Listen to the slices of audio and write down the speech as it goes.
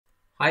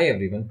Hi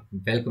everyone,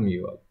 welcome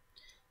you all.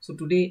 So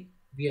today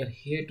we are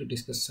here to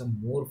discuss some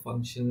more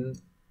function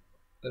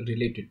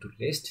related to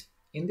list.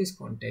 In this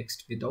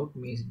context, without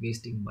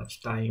wasting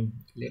much time,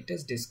 let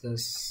us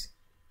discuss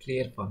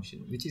clear function,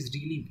 which is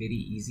really very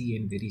easy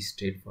and very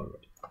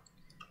straightforward.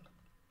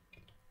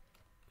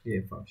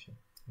 Clear function,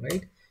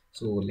 right?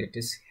 So let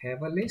us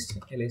have a list.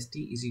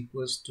 Lst is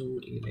equals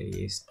to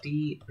list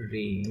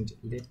range,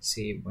 let's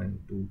say 1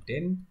 to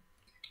 10.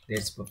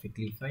 That's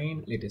perfectly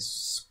fine. Let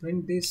us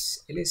print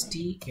this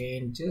lst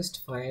and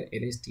just fire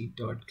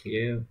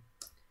lst.clear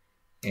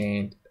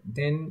and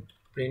then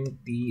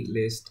print the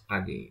list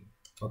again.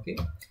 Okay,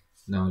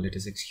 now let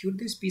us execute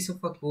this piece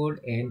of a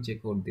code and check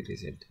out the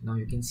result. Now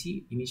you can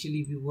see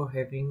initially we were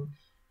having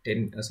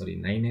 9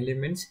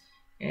 elements,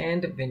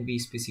 and when we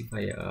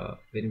specify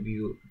when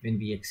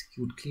we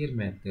execute clear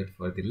method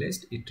for the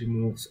list, it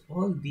removes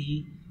all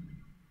the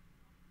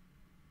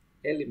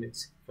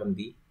elements from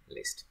the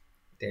list.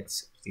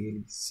 That's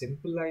really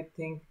simple, I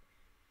think,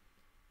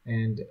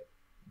 and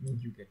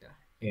you get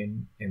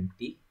an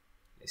empty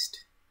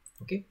list.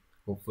 Okay,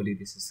 hopefully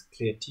this is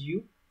clear to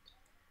you.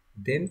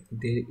 Then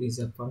there is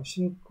a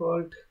function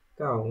called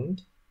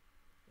count,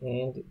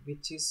 and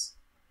which is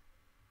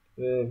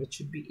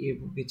which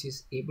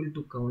is able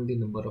to count the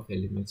number of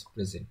elements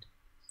present.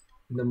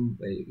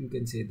 You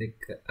can say the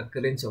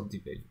occurrence of the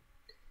value.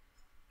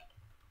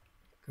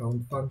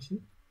 Count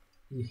function,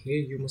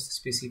 here you must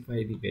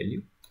specify the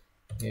value,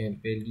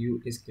 and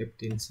value is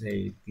kept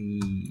inside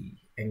the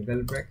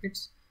angle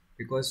brackets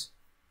because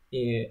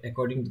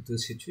according to the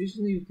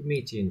situation you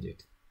may change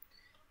it.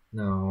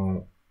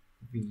 Now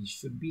we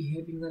should be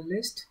having a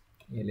list.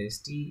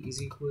 Lst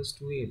is equals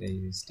to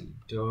list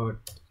dot,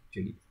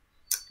 actually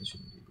I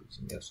should be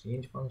using a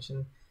range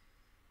function.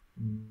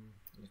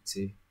 let's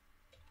say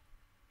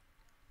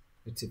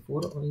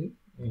 4 only,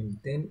 and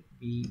then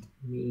we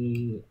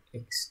may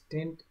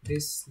extend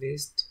this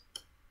list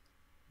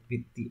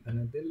with the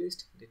another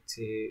list. Let's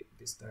say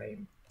this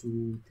time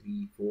 2,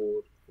 3,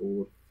 4,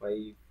 4,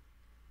 5,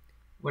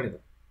 whatever.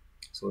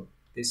 So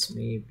this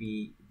may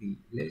be the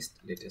list.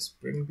 Let us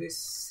print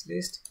this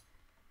list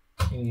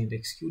and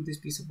execute this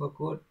piece of our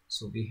code,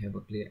 so we have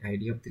a clear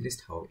idea of the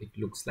list, how it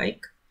looks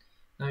like.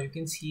 Now you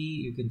can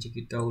see, you can check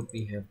it out.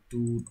 We have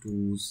 2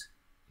 2s,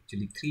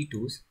 actually 3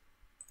 2s,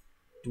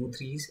 2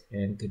 3s,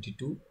 and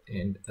 32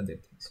 and other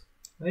things,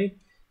 right?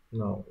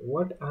 Now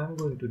what I'm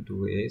going to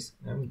do is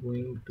I'm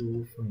going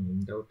to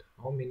find out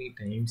how many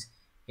times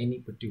any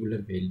particular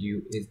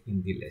value is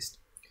in the list.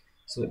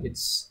 So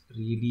it's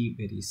really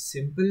very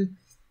simple.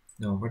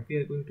 Now what we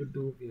are going to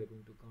do, we are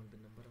going to count the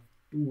number of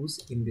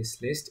 2's in this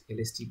list,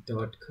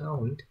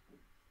 lst.count,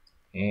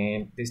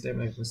 and this time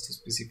I must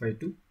specify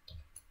 2.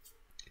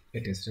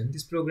 Let us run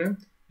this program,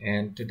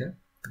 and tada,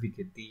 we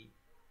get the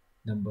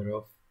number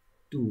of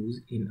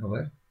 2's in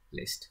our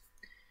list.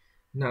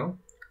 Now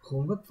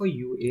homework for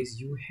you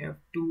is you have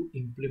to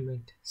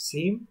implement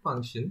same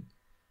function,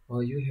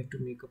 or you have to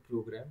make a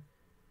program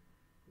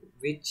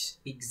which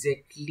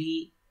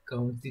exactly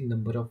counts the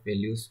number of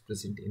values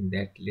present in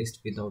that list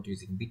without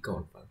using the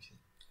count function,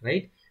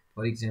 right?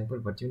 For example,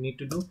 what you need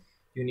to do,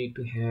 you need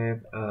to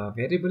have a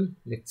variable,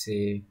 let's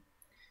say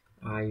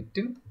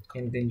item,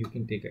 and then you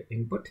can take an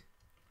input,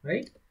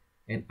 right?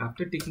 And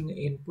after taking an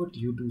input,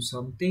 you do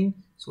something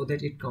so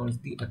that it counts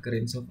the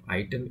occurrence of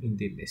item in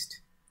the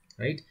list,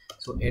 right?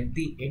 So at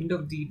the end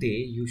of the day,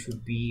 you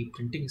should be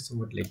printing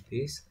somewhat like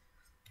this: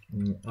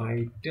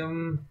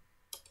 item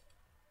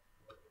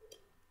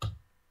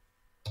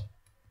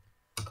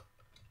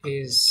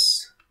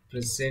is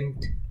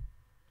present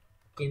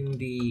in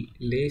the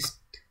list,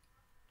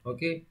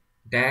 okay,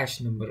 dash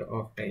number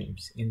of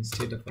times.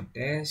 Instead of a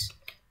dash,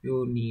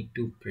 you need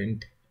to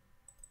print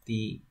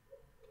the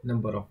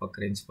number of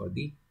occurrence for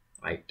the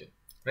item,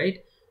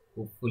 right?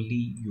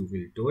 Hopefully you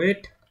will do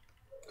it,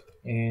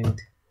 and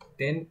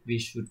then we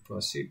should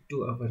proceed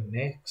to our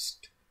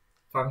next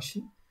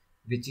function,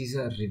 which is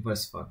a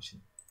reverse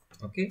function.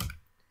 Okay,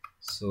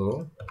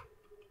 so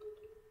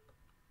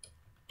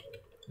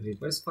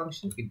reverse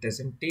function, it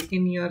doesn't take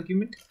any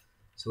argument,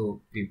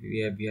 so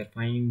we are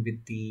fine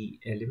with the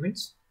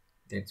elements.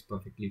 That's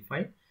perfectly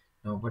fine.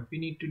 Now what we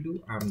need to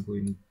do, I'm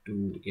going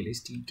to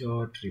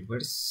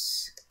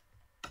lst.reverse,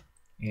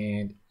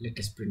 and let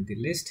us print the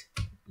list.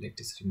 Let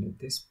us remove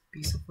this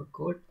piece of a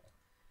code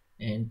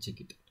and check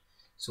it out.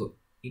 So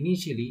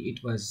initially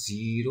it was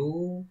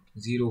 0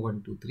 0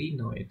 1 2 3.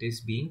 Now it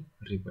is being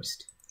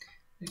reversed.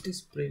 Let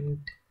us print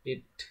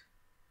it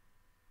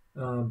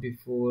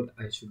before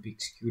I should be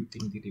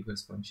executing the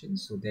reverse function,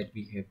 so that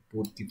we have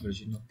both the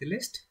version of the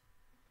list.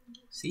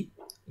 See,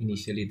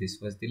 initially this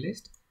was the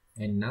list,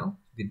 and now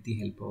with the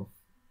help of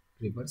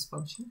reverse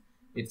function,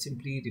 it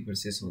simply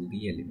reverses all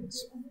the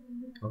elements.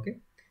 Okay,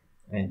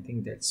 I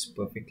think that's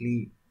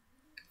perfectly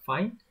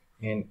fine,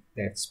 and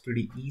that's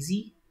pretty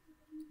easy.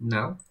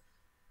 Now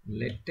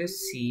let us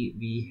see,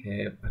 we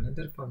have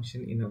another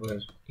function in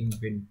our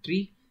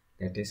inventory,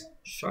 that is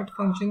sort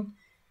function,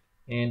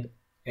 and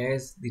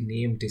as the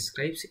name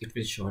describes, it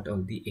will sort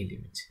all the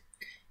elements.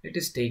 Let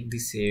us take the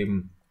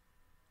same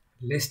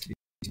list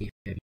we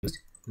have used.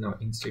 Now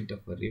instead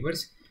of a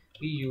reverse,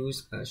 we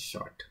use a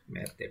short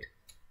method,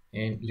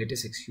 and let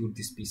us execute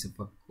this piece of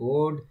a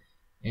code.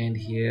 And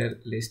here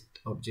list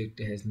object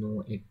has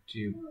no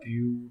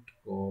attribute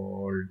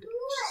called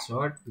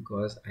short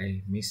because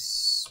I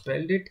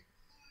misspelled it.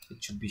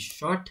 It should be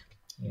short,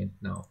 and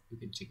now you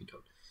can check it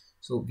out.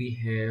 So we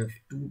have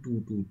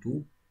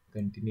 2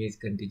 continues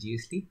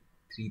contiguously,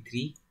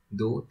 3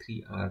 though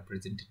 3 are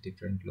present at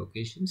different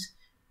locations,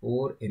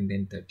 4 and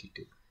then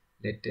 32.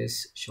 Let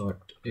us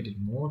short little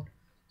more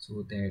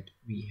so that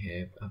we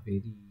have a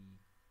very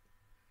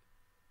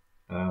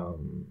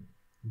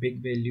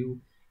big value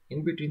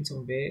in between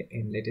somewhere,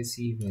 and let us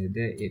see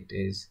whether it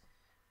is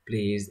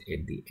placed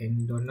at the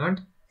end or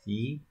not.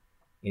 See,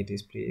 it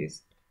is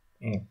placed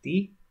at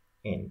the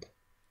end.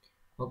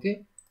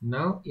 Okay,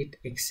 now it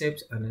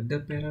accepts another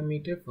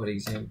parameter. For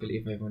example,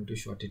 if I want to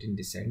short it in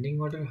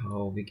descending order,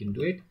 how we can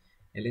do it?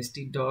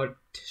 lst dot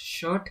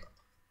short,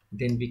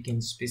 then we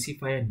can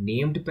specify a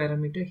named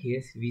parameter.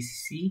 Here we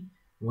see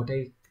what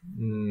I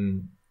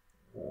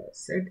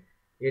said.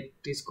 It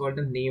is called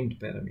a named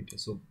parameter.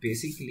 So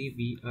basically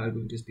we are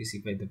going to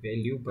specify the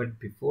value, but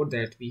before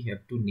that we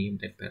have to name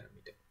that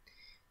parameter.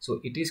 So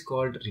it is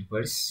called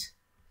reverse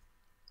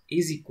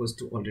is equals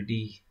to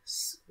already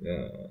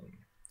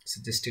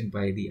suggested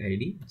by the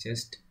ID.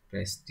 Just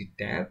press the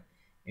tab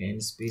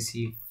and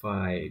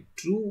specify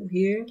true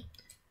here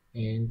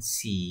and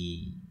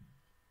see,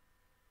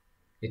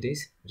 it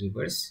is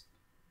reverse.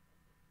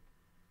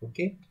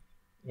 Okay,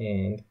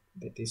 and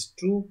that is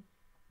true.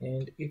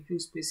 And if you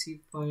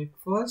specify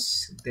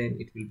false, then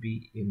it will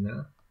be in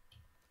a,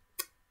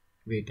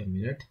 wait a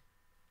minute,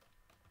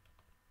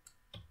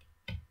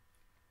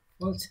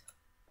 false,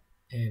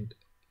 and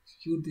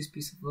execute this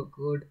piece of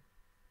code.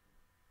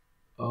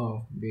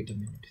 Oh, wait a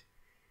minute,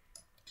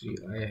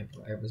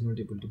 I was not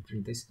able to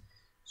print this.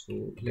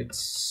 So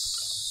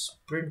let's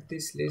print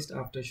this list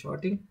after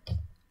sorting.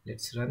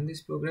 Let's run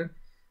this program.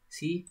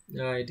 See,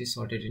 it is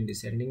sorted in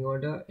descending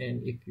order,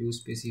 and if you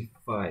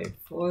specify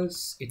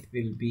false, it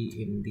will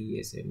be in the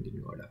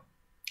ascending order,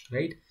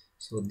 right?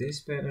 So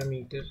this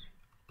parameter,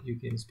 you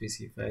can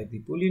specify the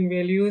boolean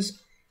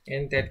values,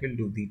 and that will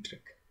do the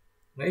trick,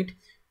 right?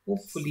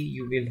 Hopefully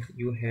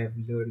you have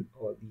learned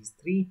all these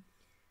three.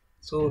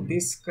 So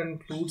this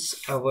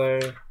concludes our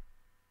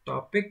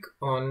topic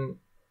on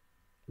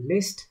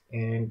list,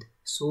 and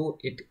so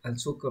it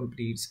also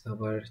completes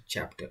our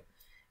chapter.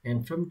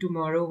 And from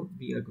tomorrow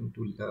we are going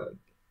to learn,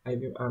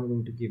 I'm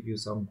going to give you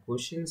some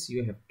questions,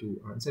 you have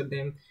to answer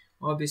them.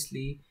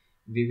 Obviously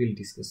we will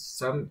discuss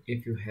some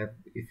if you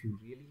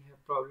really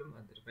have problem,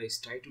 otherwise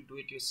try to do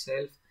it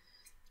yourself.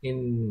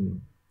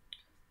 In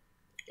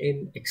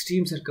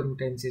extreme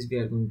circumstances we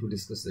are going to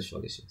discuss the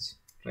solutions,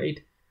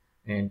 right?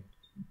 And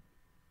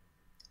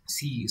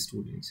see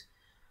students,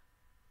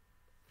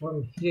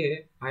 from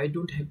here I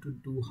don't have to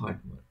do hard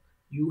work,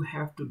 you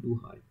have to do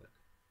hard work.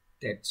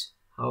 That's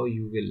how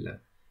you will learn.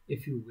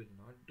 If you will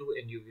not do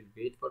and you will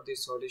wait for the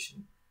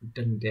solution,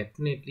 then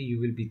definitely you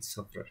will be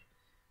suffer,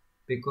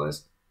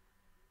 because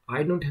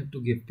I don't have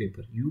to give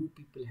paper, you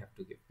people have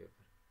to give paper,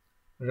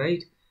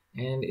 right?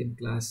 And in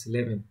class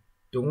 11,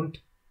 don't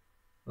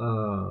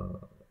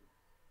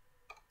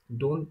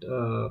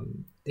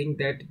think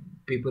that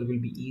paper will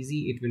be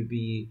easy. It will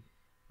be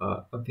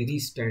a very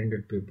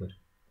standard paper,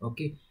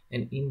 okay?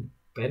 And in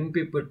pen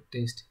paper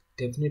test,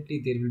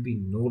 definitely there will be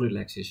no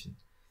relaxation.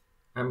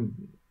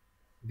 I'm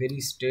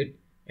very straight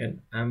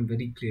and I'm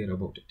very clear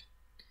about it.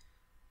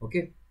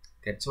 Okay,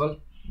 that's all.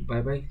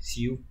 Bye bye,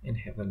 see you and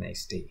have a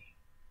nice day.